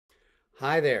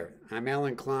Hi there, I'm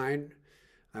Alan Klein.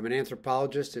 I'm an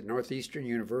anthropologist at Northeastern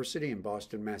University in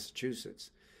Boston, Massachusetts,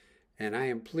 and I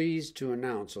am pleased to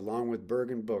announce, along with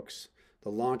Berghahn Books, the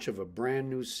launch of a brand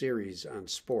new series on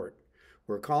sport.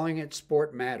 We're calling it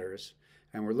Sport Matters,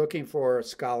 and we're looking for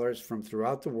scholars from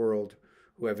throughout the world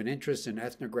who have an interest in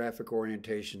ethnographic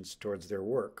orientations towards their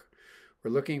work. We're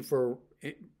looking for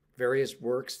various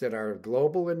works that are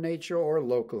global in nature or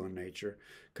local in nature,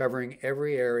 covering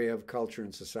every area of culture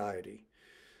and society.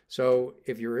 So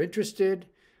if you're interested,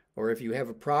 or if you have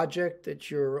a project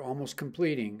that you're almost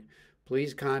completing,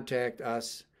 please contact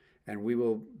us and we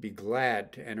will be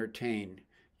glad to entertain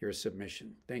your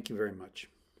submission. Thank you very much.